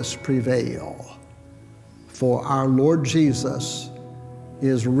purpose prevail. For our Lord Jesus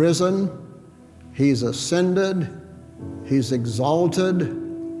is risen, he's ascended, he's exalted,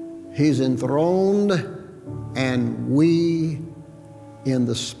 he's enthroned, and we in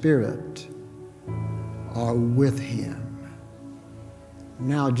the Spirit are with him.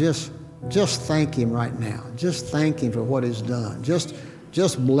 Now just thank him right now. Just thank him for what he's done. Just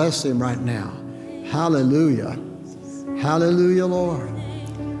bless him right now. Hallelujah. Hallelujah, Lord.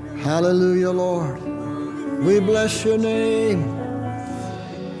 Hallelujah, Lord. We bless your name.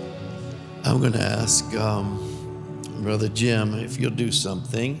 I'm going to ask Brother Jim if you'll do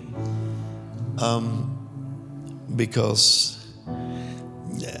something, because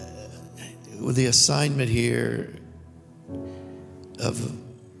with the assignment here of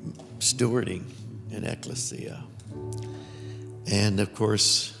stewarding an ecclesia, and of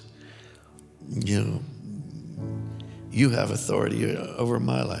course, you have authority over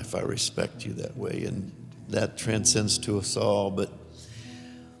my life. I respect you that way, and that transcends to us all. But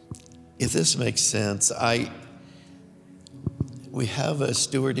if this makes sense, we have a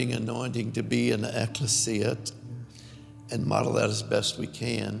stewarding anointing to be an ecclesia and model that as best we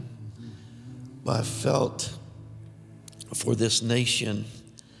can. But I felt for this nation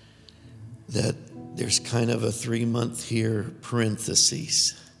that there's kind of a 3-month here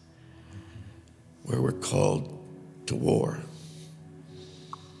parenthesis where we're called to war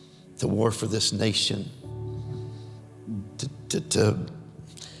for this nation,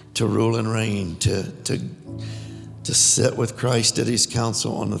 to rule and reign, to sit with Christ at his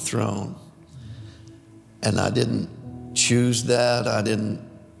counsel on the throne. And I didn't choose that. I didn't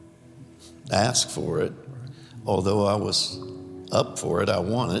ask for it. Although I was up for it, I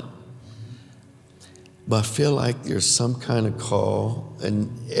want it. But I feel like there's some kind of call,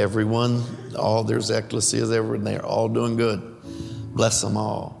 and everyone, there's ecclesias, everyone, they're all doing good. Bless them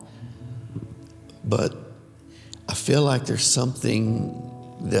all. But I feel like there's something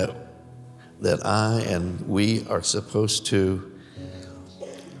that I and we are supposed to,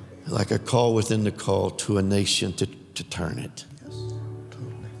 like a call within the call to a nation to turn it. Yes,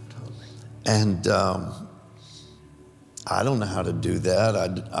 totally. And I don't know how to do that.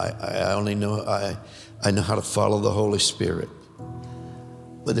 I only know I know how to follow the Holy Spirit.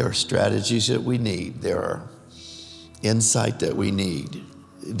 But there are strategies that we need. There are insight that we need.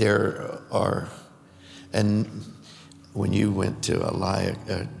 There are, and when you went to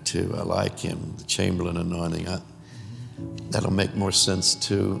Eliakim, the Chamberlain anointing, that'll make more sense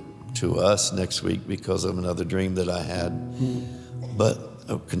to us next week because of another dream that I had,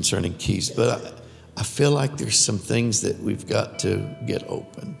 but concerning keys. But I feel like there's some things that we've got to get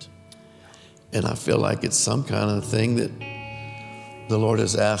opened. And I feel like it's some kind of thing that the Lord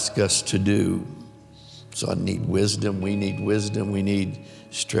has asked us to do. So I need wisdom. We need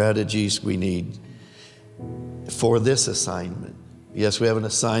strategies. We need for this assignment. Yes, we have an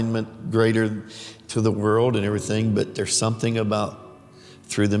assignment greater to the world and everything, but there's something about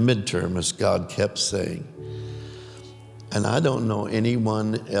through the midterm, as God kept saying. And I don't know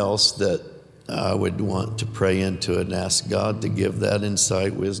anyone else that I would want to pray into it and ask God to give that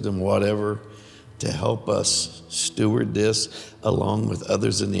insight, wisdom, whatever, to help us steward this along with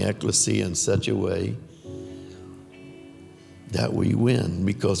others in the ecclesia in such a way that we win,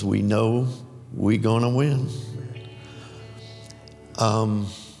 because we know we're going to win. And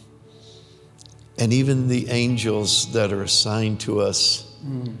even the angels that are assigned to us,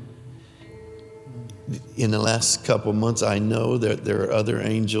 in the last couple months, I know that there are other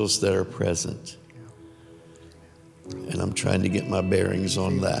angels that are present. And I'm trying to get my bearings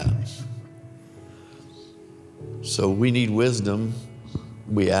on that. So we need wisdom.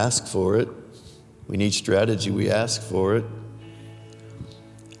 We ask for it. We need strategy. We ask for it.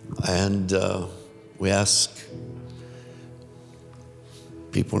 And we ask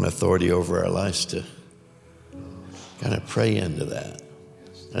people in authority over our lives to kind of pray into that.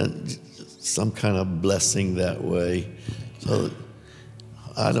 And some kind of blessing that way. So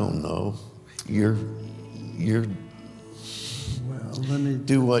I don't know. You're Well, let me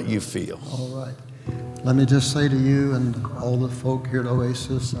do what you feel. All right. Let me just say to you and all the folk here at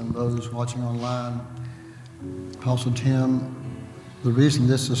Oasis and those watching online, Apostle Tim, the reason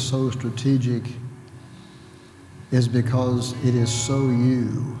this is so strategic is because it is so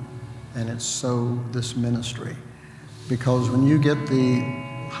you and it's so this ministry. Because when you get the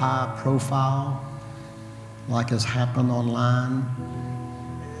high profile, like has happened online,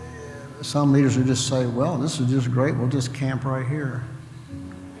 some leaders will just say, well, this is just great, we'll just camp right here.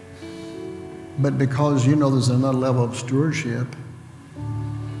 But because you know there's another level of stewardship,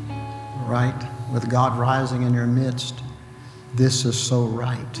 right, with God rising in your midst, this is so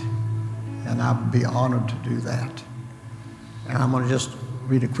right. And I'd be honored to do that. And I'm going to just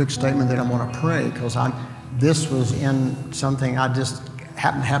read a quick statement that I'm going to pray, because this was in something I just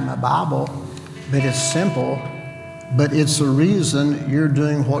happened to have in my Bible, but it's simple, but it's the reason you're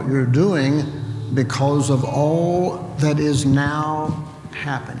doing what you're doing because of all that is now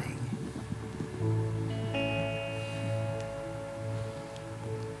happening.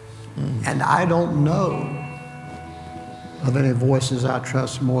 And I don't know of any voices I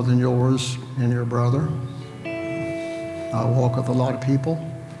trust more than yours and your brother. I walk with a lot of people,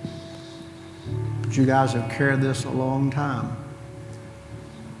 but you guys have carried this a long time.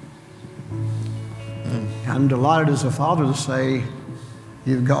 I'm delighted as a father to say,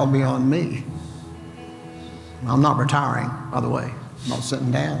 you've gone beyond me. I'm not retiring, by the way. I'm not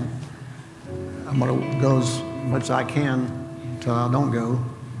sitting down. I'm going to go as much as I can until I don't go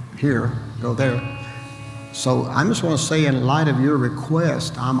here, go there. So I just want to say, in light of your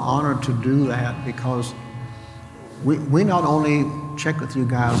request, I'm honored to do that, because we not only check with you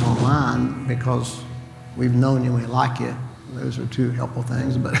guys online because we've known you, we like you, Those are two helpful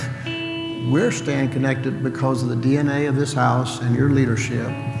things, but we're staying connected because of the DNA of this house and your leadership.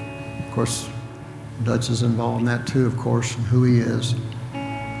 Of course, Dutch is involved in that too, of course, and who he is.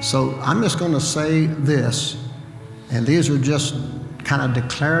 So I'm just going to say this, and these are just kind of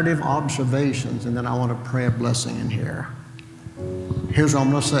declarative observations, and then I want to pray a blessing in here. Here's what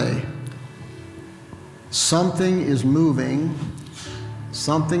I'm going to say. Something is moving,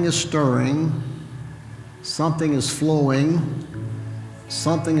 something is stirring, something is flowing,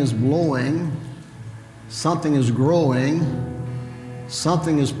 something is blowing, something is growing,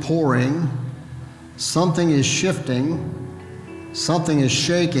 something is pouring, something is shifting, something is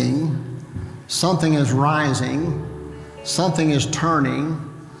shaking, something is rising, something is turning,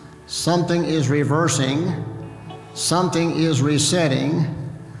 something is reversing, something is resetting,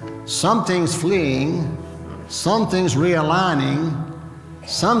 something's fleeing, something's realigning,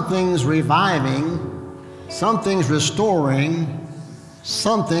 something's reviving, something's restoring,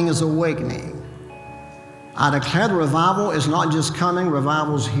 something is awakening. I declare the revival is not just coming,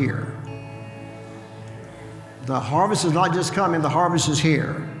 revival's here. The harvest is not just coming, the harvest is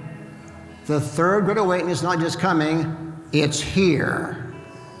here. The third great awakening is not just coming, it's here.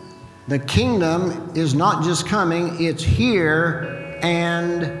 The kingdom is not just coming, it's here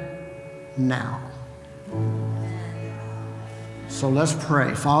and now. So let's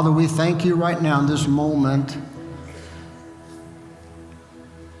pray. Father, we thank you right now in this moment.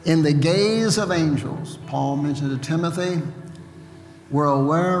 In the gaze of angels, Paul mentioned to Timothy, we're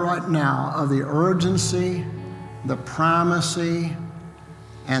aware right now of the urgency, the primacy,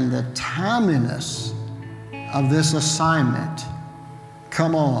 and the timeliness of this assignment.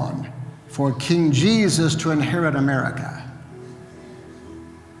 Come on, for King Jesus to inherit America.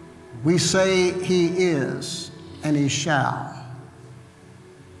 We say he is, and he shall.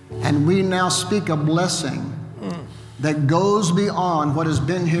 And we now speak a blessing that goes beyond what has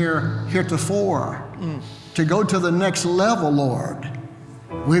been here heretofore. To go to the next level, Lord,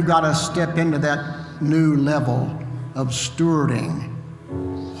 we've got to step into that new level of stewarding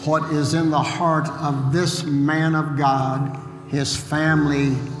what is in the heart of this man of God, his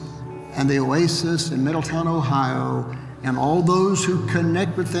family, and the Oasis in Middletown, Ohio, and all those who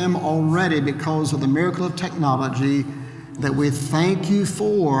connect with them already because of the miracle of technology that we thank you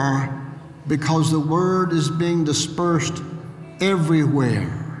for, because the word is being dispersed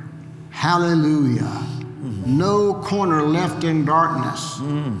everywhere. Hallelujah. No corner left in darkness.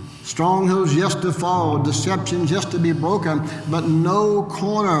 Strongholds yet to fall, deceptions yet to be broken, but no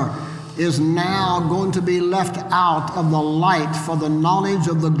corner is now going to be left out of the light, for the knowledge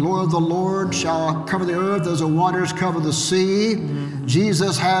of the glory of the Lord shall cover the earth as the waters cover the sea.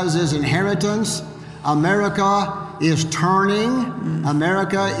 Jesus has his inheritance. America is turning.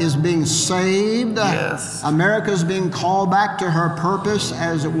 America is being saved. Yes. America is being called back to her purpose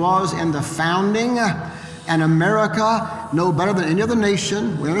as it was in the founding. And America, no better than any other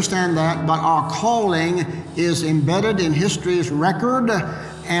nation, we understand that, but our calling is embedded in history's record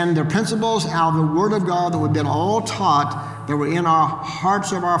and the principles out of the Word of God that we've been all taught, that were in our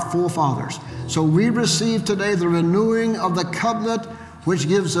hearts of our forefathers. So we receive today the renewing of the covenant, which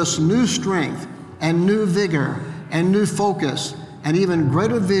gives us new strength and new vigor and new focus and even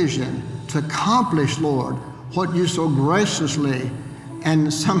greater vision to accomplish, Lord, what you so graciously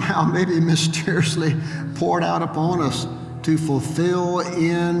and somehow maybe mysteriously poured out upon us to fulfill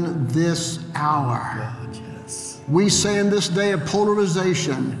in this hour. God, yes. We say in this day of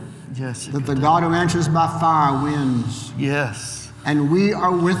polarization that the God who answers by fire wins. Yes. And we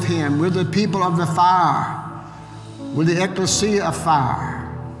are with him. We're the people of the fire. We're the ecclesia of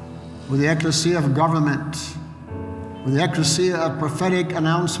fire. We're the ecclesia of government. We're the ecclesia of prophetic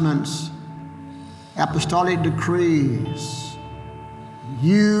announcements, apostolic decrees.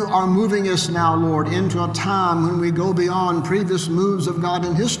 You are moving us now, Lord, into a time when we go beyond previous moves of God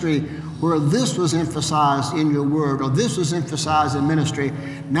in history, where this was emphasized in your word, or this was emphasized in ministry.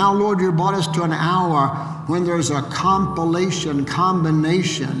 Now, Lord, you brought us to an hour when there's a combination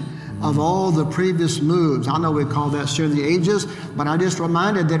of all the previous moves. I know we call that sharing the ages, but I just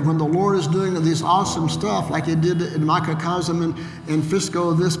reminded that when the Lord is doing this awesome stuff, like he did in Microcosm in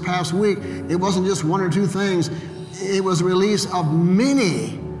Frisco this past week, it wasn't just one or two things. It was a release of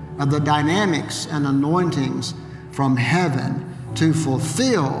many of the dynamics and anointings from heaven to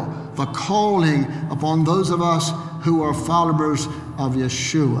fulfill the calling upon those of us who are followers of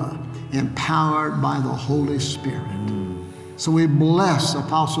Yeshua, empowered by the Holy Spirit. So we bless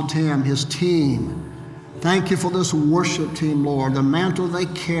Apostle Tim, his team. Thank you for this worship team, Lord, the mantle they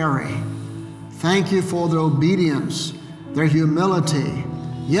carry. Thank you for their obedience, their humility,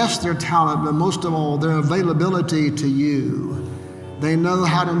 Yes, their talent, but most of all, their availability to you. They know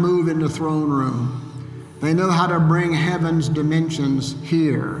how to move in the throne room. They know how to bring heaven's dimensions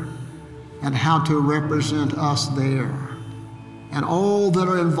here and how to represent us there. And all that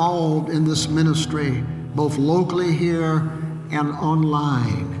are involved in this ministry, both locally here and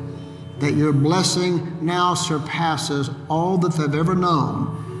online, that your blessing now surpasses all that they've ever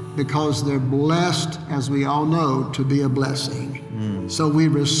known, because they're blessed, as we all know, to be a blessing. So we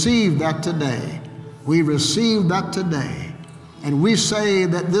receive that today. We receive that today. And we say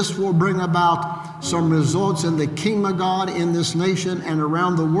that this will bring about some results in the kingdom of God in this nation and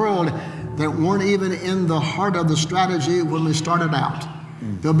around the world that weren't even in the heart of the strategy when we started out.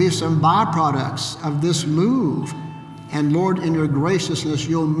 There'll be some byproducts of this move. And Lord, in your graciousness,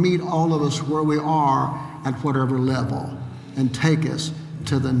 you'll meet all of us where we are at whatever level and take us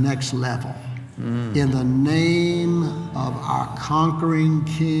to the next level. In the name of our conquering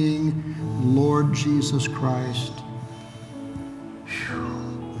King, Lord Jesus Christ.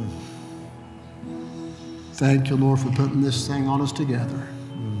 Thank you, Lord, for putting this thing on us together.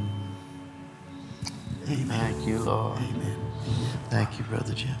 Amen. Thank you, Lord. Amen. Thank you,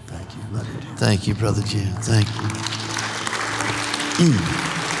 Brother Jim. Thank you. Love you, dear. Thank you, Brother Jim. Thank you.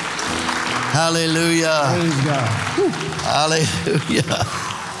 Hallelujah. Praise God. Hallelujah.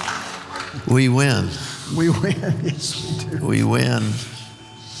 We win. We win. Yes, we do. We win.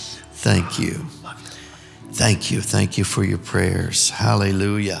 Thank you. Thank you. Thank you for your prayers.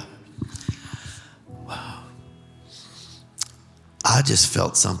 Hallelujah. Wow. I just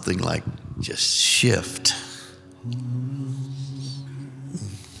felt something like just shift.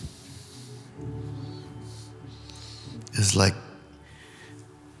 It's like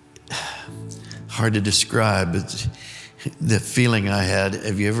hard to describe. It's the feeling I had.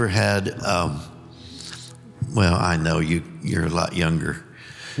 Have you ever had, well, I know you're a lot younger,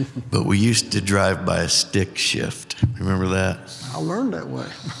 but we used to drive by a stick shift. Remember that? I learned that way.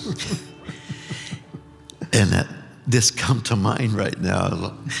 And this come to mind right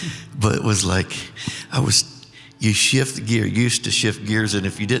now. But it was like, you shift gear, used to shift gears, and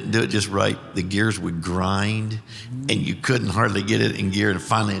if you didn't do it just right, the gears would grind, and you couldn't hardly get it in gear, and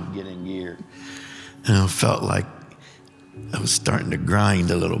finally it'd get in gear. And I felt like I was starting to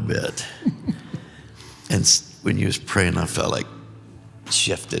grind a little bit. And when you was praying, I felt like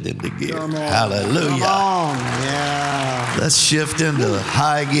shifted into gear. Hallelujah. Come on. Yeah. Let's shift into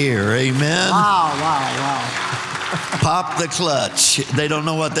high gear. Amen. Wow. Pop the clutch. They don't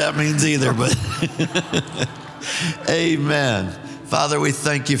know what that means either, but amen. Father, we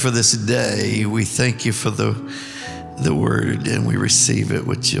thank you for this day. We thank you for the word, and we receive it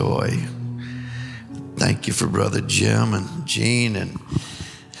with joy. Thank you for Brother Jim and Gene and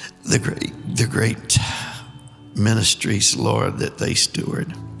the great ministries, Lord, that they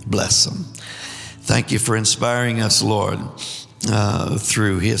steward. Bless them. Thank you for inspiring us, Lord,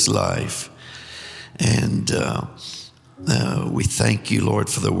 through his life. And we thank you, Lord,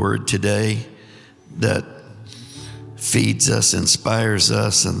 for the word today that feeds us, inspires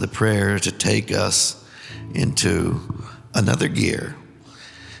us, and the prayer to take us into another gear.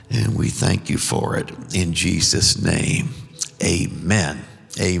 And we thank you for it in Jesus' name. Amen.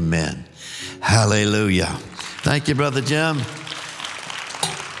 Amen. Hallelujah. Thank you, Brother Jim.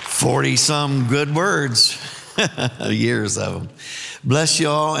 40-some good words, years of them. Bless you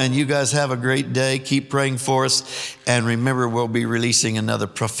all, and you guys have a great day. Keep praying for us. And remember, we'll be releasing another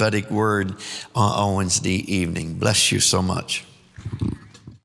prophetic word on Wednesday evening. Bless you so much.